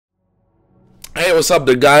Hey, what's up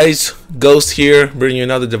there, guys? Ghost here, bringing you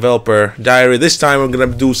another developer diary. This time we're gonna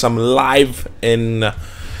do some live in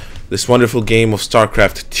this wonderful game of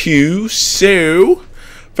StarCraft 2. So,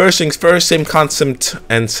 first things first, same concept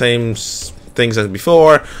and same things as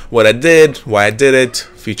before. What I did, why I did it,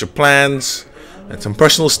 future plans, and some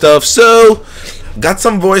personal stuff. So, got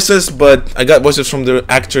some voices, but I got voices from the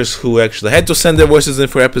actors who actually had to send their voices in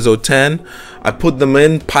for episode 10. I put them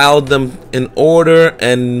in, piled them in order,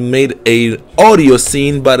 and made a audio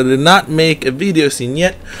scene, but I did not make a video scene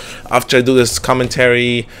yet. After I do this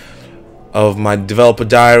commentary of my developer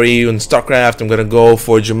diary on StarCraft, I'm gonna go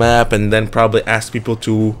forge a map and then probably ask people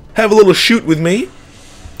to have a little shoot with me.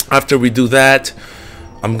 After we do that,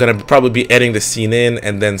 I'm gonna probably be editing the scene in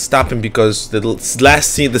and then stopping, because the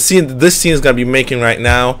last scene, this scene is gonna be making right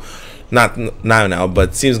now, not now,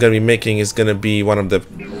 but scene is gonna be making is gonna be one of the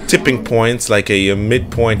tipping points, like a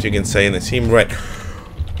midpoint, you can say, in the team. Right,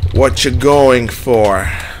 what you going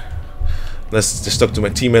for? Let's just talk to my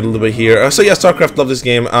teammate a little bit here. So yeah, StarCraft, love this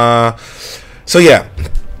game. So yeah,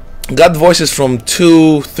 got voices from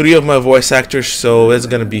 3 of my voice actors, so it's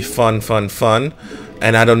gonna be fun.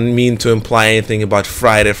 And I don't mean to imply anything about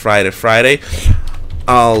Friday.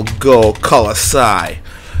 I'll go Colossi.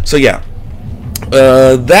 So yeah,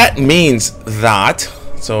 that means that.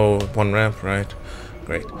 So 1 ramp, right?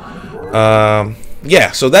 Great.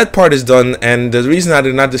 Yeah, so that part is done. And the reason I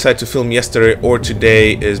did not decide to film yesterday or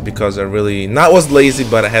today is because I really was lazy,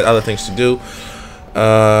 but I had other things to do.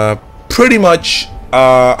 Pretty much.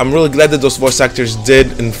 I'm really glad that those voice actors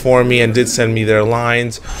did inform me and did send me their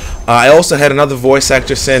lines. I also had another voice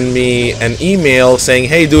actor send me an email saying,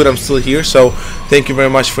 "Hey dude, I'm still here," so thank you very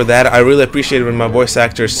much for that. I really appreciate it when my voice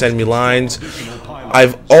actors send me lines.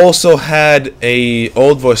 I've also had a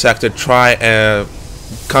old voice actor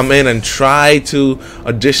come in and try to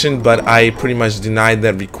audition, but I pretty much denied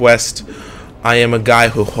that request. I am a guy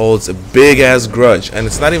who holds a big ass grudge, and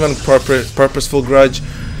it's not even purposeful grudge.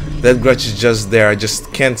 That grudge is just there. I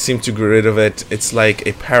just can't seem to get rid of it. It's like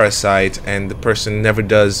a parasite, and the person never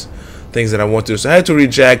does things that I want to. So I had to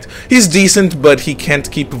reject. He's decent, but he can't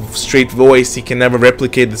keep a straight voice. He can never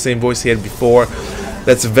replicate the same voice he had before.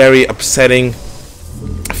 That's a very upsetting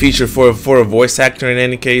feature for a voice actor in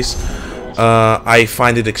any case. I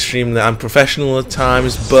find it extremely unprofessional at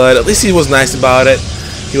times, but at least he was nice about it.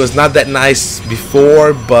 He was not that nice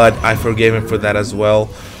before, but I forgave him for that as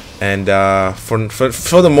well. And for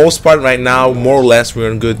the most part right now, more or less,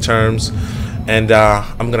 we're on good terms. And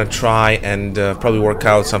I'm gonna try and probably work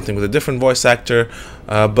out something with a different voice actor.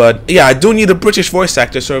 But yeah, I do need a British voice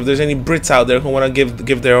actor. So if there's any Brits out there who want to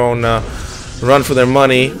give their own run for their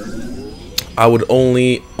money, I would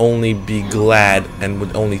only be glad and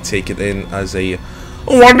would only take it in as a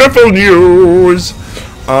wonderful news.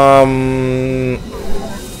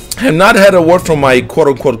 Have not had a word from my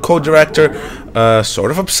quote-unquote co-director.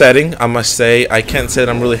 Sort of upsetting, I must say. I can't say that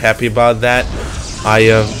I'm really happy about that. I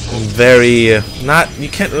am very you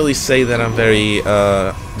can't really say that I'm very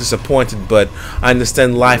disappointed, but I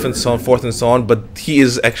understand life and so on, forth and so on. But he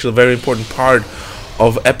is actually a very important part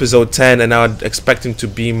of episode 10, and I would expect him to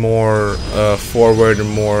be more forward and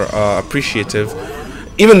more appreciative.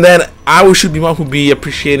 Even then, I should be one who be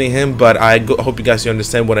appreciating him, but I hope you guys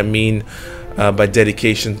understand what I mean by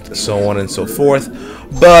dedication, so on and so forth.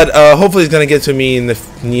 But hopefully it's gonna get to me in the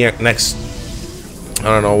next, I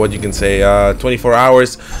don't know what you can say, 24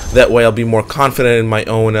 hours. That way I'll be more confident in my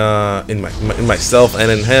own, in myself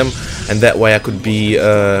and in him, and that way I could be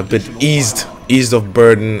a bit eased of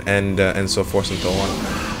burden and so forth and so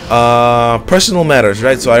on. Personal matters,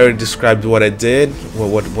 right? So I already described what I did,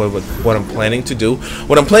 what I'm planning to do.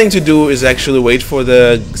 What I'm planning to do is actually wait for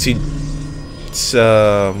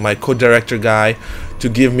my co-director guy to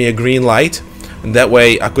give me a green light, and that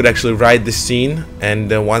way I could actually write the scene. And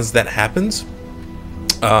once that happens,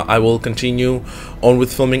 I will continue on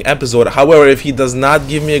with filming episode. However, if he does not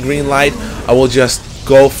give me a green light, I will just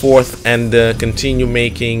go forth and continue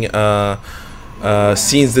making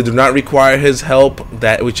scenes that do not require his help,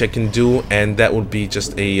 which I can do, and that would be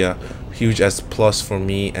just a huge plus for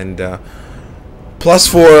me, and plus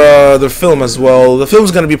for the film as well. The film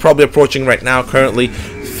is going to be probably approaching right now, currently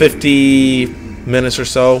 50 minutes or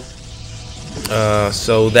so.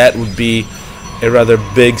 So that would be a rather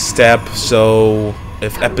big step. So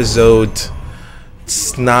if episode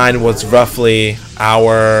 9 was roughly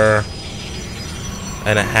hour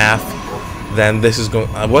and a half, then this is going.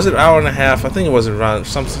 Was it hour and a half? I think it was around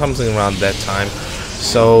something around that time.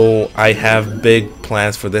 So I have big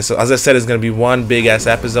plans for this. So as I said, it's gonna be one big ass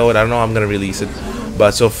episode. I don't know how I'm gonna release it,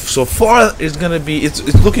 but so far it's gonna be. It's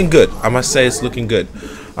looking good. I must say it's looking good.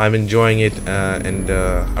 I'm enjoying it, and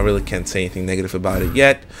I really can't say anything negative about it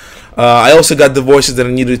yet. I also got the voices that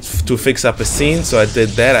I needed to fix up a scene, so I did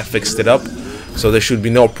that. I fixed it up, so there should be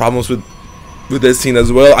no problems with this scene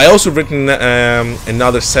as well. I also written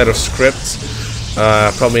another set of scripts,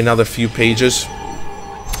 probably another few pages.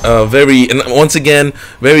 And once again,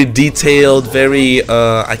 very detailed, very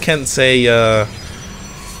I can't say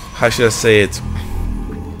how should I say it.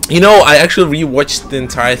 You know, I actually rewatched the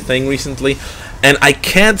entire thing recently, and I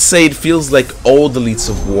can't say it feels like old Elites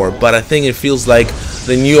of War, but I think it feels like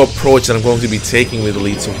the new approach that I'm going to be taking with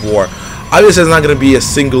Elites of War. Obviously, it's not going to be a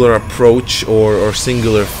singular approach or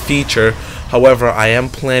singular feature. However, I am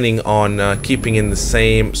planning on keeping in the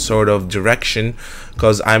same sort of direction,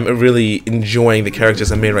 because I'm really enjoying the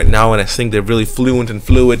characters I made right now, and I think they're really fluent and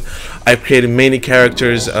fluid. I've created many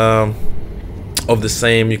characters of the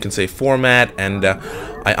same, you can say, format, and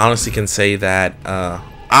I honestly can say that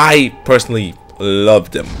I personally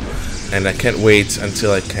love them, and I can't wait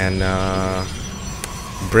until I can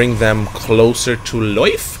bring them closer to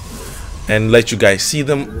life and let you guys see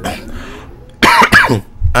them.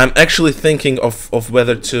 I'm actually thinking of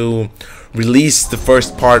whether to release the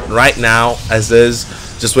first part right now as is.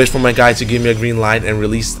 Just wait for my guy to give me a green light and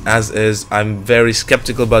release as is. I'm very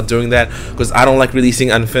skeptical about doing that because I don't like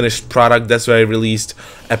releasing unfinished product. That's why I released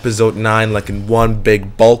episode 9 like in one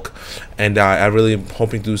big bulk, and I really am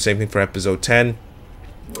hoping to do the same thing for episode 10.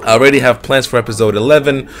 I already have plans for episode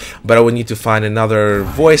 11, but I would need to find another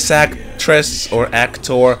voice actress or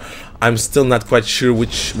actor. I'm still not quite sure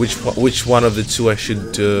which one of the two I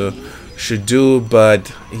should do,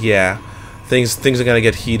 but yeah, things are gonna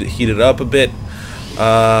get heated up a bit.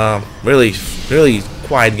 Really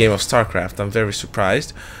quiet game of StarCraft. I'm very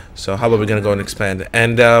surprised. So how about we're gonna go and expand,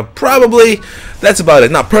 and probably that's about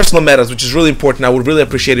it. Now, personal matters, which is really important. I would really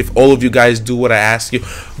appreciate if all of you guys do what I ask you.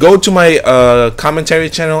 Go to my commentary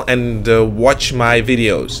channel and watch my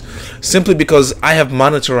videos, simply because I have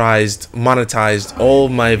monetized all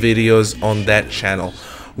my videos on that channel.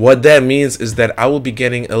 What that means is that I will be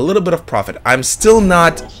getting a little bit of profit. I'm still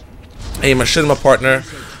not a machinima partner,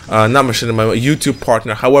 not machinima, a YouTube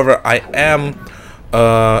partner. However, I am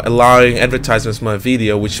allowing advertisements in my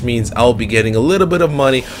video, which means I'll be getting a little bit of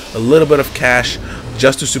money, a little bit of cash,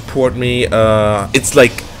 just to support me. It's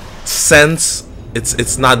like cents.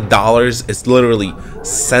 It's not dollars. It's literally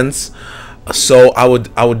cents. So I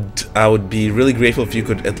would be really grateful if you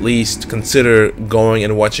could at least consider going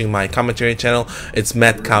and watching my commentary channel. It's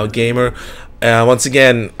Mad Cow Gamer. Once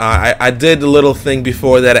again, I did a little thing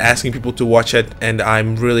before that asking people to watch it, and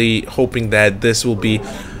I'm really hoping that this will be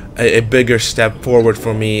a bigger step forward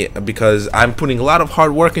for me, because I'm putting a lot of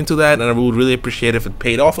hard work into that, and I would really appreciate if it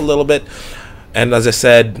paid off a little bit. And as I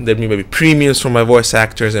said, there may be premiums for my voice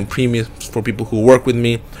actors and premiums for people who work with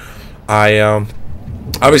me.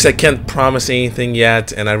 Obviously I can't promise anything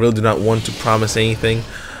yet, and I really do not want to promise anything.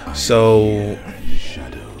 So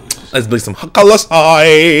let's build some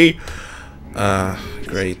Hakalasai.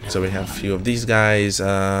 Great. So we have a few of these guys.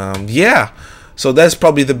 Yeah. So that's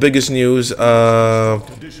probably the biggest news,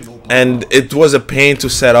 and it was a pain to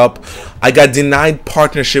set up. I got denied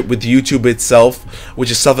partnership with YouTube itself, which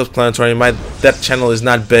is self-explanatory. That channel is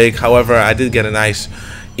not big. However, I did get a nice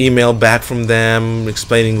email back from them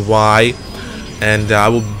explaining why, and I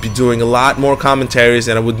will be doing a lot more commentaries,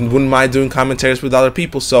 and I wouldn't mind doing commentaries with other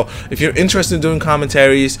people. So if you're interested in doing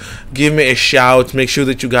commentaries, give me a shout. Make sure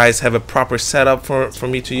that you guys have a proper setup for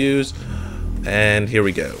me to use, and here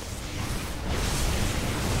we go.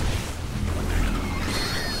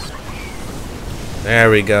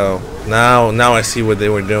 There we go. Now I see what they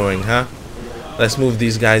were doing, huh? Let's move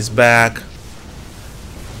these guys back.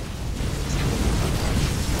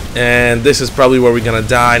 And this is probably where we're gonna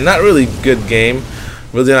die. Not really good game.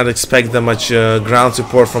 Really did not expect that much ground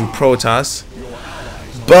support from Protoss.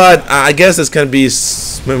 But I guess it's gonna be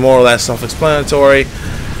more or less self-explanatory.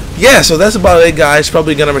 Yeah, so that's about it, guys.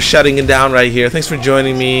 Probably gonna be shutting it down right here. Thanks for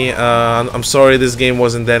joining me. I'm sorry this game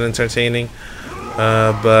wasn't that entertaining.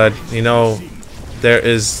 But, you know, there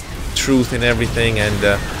is truth in everything,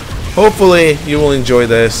 and hopefully you will enjoy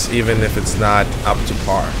this even if it's not up to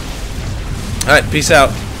par. Alright, peace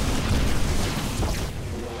out.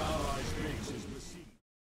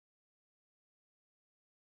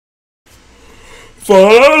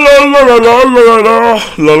 Definitely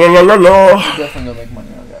gonna make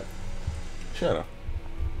money on that. Shut up.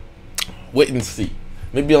 Wait and see.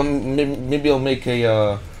 Maybe I'll make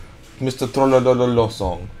a Mr. Trollololo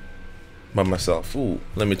song by myself. Ooh,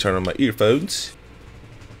 let me turn on my earphones.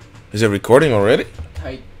 Is it recording already?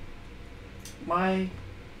 Tight. My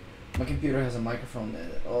computer has a microphone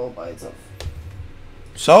all by itself.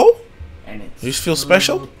 So? and it's You feel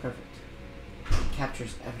special? perfect. It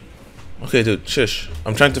captures everything. Okay, dude, shush.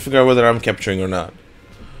 I'm trying to figure out whether I'm capturing or not.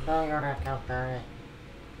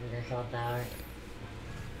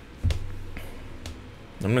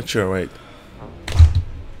 I'm not sure, wait.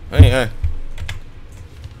 Hey.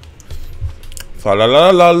 Fa la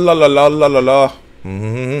la la la la la la la la.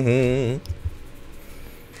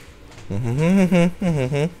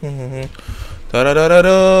 Da da da da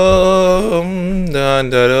da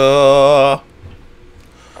da da.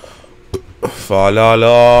 Fa la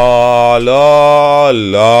la la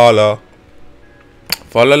la la.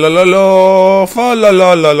 Fa la la la la. Fa la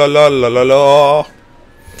la la la la la la la.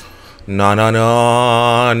 Na na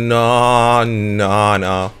na na na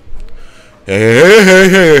na. Hey hey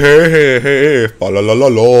hey hey hey hey. Fa la la la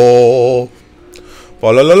la.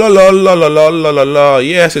 Fa la la la la la la la la la la.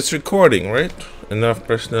 Yes, it's recording, right? Enough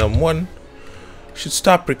personnel 1 should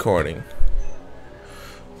stop recording.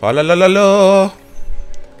 Fa la la la la.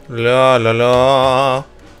 La la la.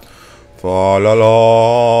 Fa la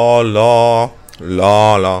la la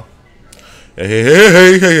la la. Hey hey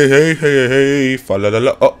hey hey hey hey hey. Fa la la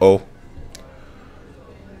la. Uh-oh.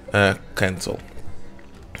 Cancel.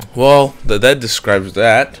 Well, that describes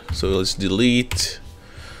that. So let's delete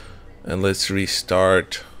and let's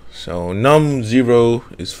restart. So num0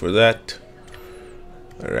 is for that.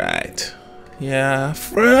 Alright. Yeah,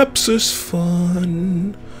 fraps is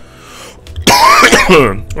fun.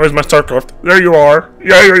 Where's my StarCraft? There you are.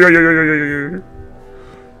 Yeah.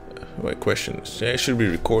 Wait, questions. Yeah, I should be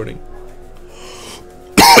recording.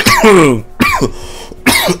 No.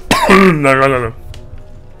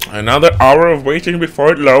 Another hour of waiting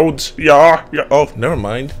before it loads. Yeah. Oh, never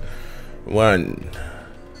mind. 1.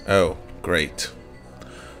 Oh, great.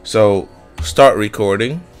 So, start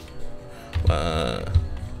recording.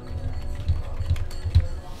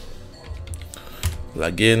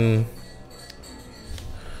 Log in.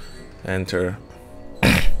 Enter.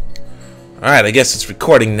 Alright, I guess it's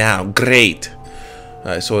recording now. Great.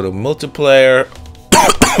 Alright, so the multiplayer.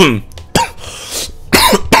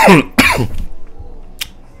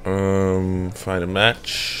 Find a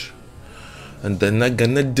match. And then I'm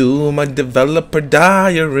gonna do my developer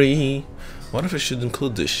diary. What if I should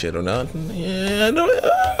include this shit or not? Yeah, I don't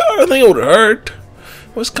think it would hurt.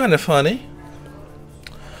 It was kind of funny.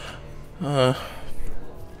 What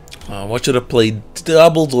should I play?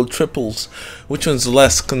 Doubles or triples? Which one's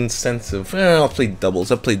less consensive? I'll play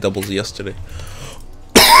doubles. I played doubles yesterday.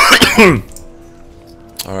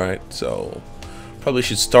 Alright, so probably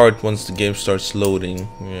should start once the game starts loading.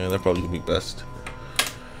 Yeah, that probably would be best.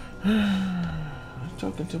 I'm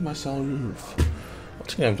talking to myself. I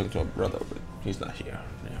think I'm talking to my brother, but he's not here.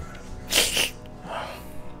 Yeah.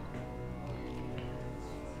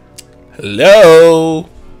 Hello.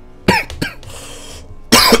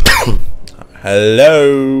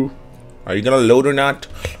 Hello. Are you gonna load or not?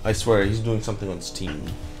 I swear he's doing something on Steam.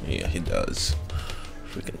 Yeah, he does.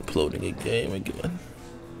 Freaking uploading a game again.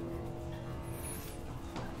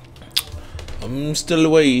 I'm still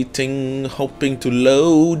waiting, hoping to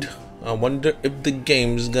load. I wonder if the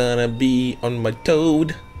game's gonna be on my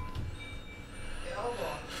toad.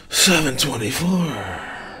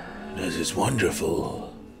 724. This is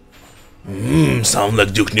wonderful. Sound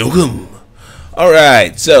like Duke Nukem.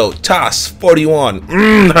 Alright, so TOS 41.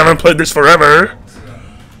 Haven't played this forever.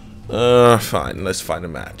 Fine, let's find a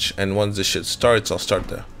match. And once this shit starts, I'll start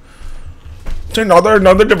the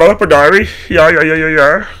another developer diary.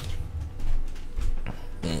 Yeah.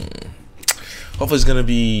 Hopefully it's gonna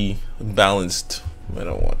be balanced. I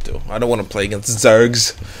don't want to. I don't want to play against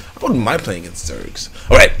Zergs. I wouldn't mind playing against Zergs.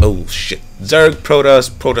 Alright, oh shit. Zerg, Protoss.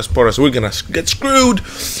 We're gonna get screwed.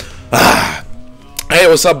 Hey,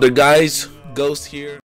 what's up there, guys? Ghost here.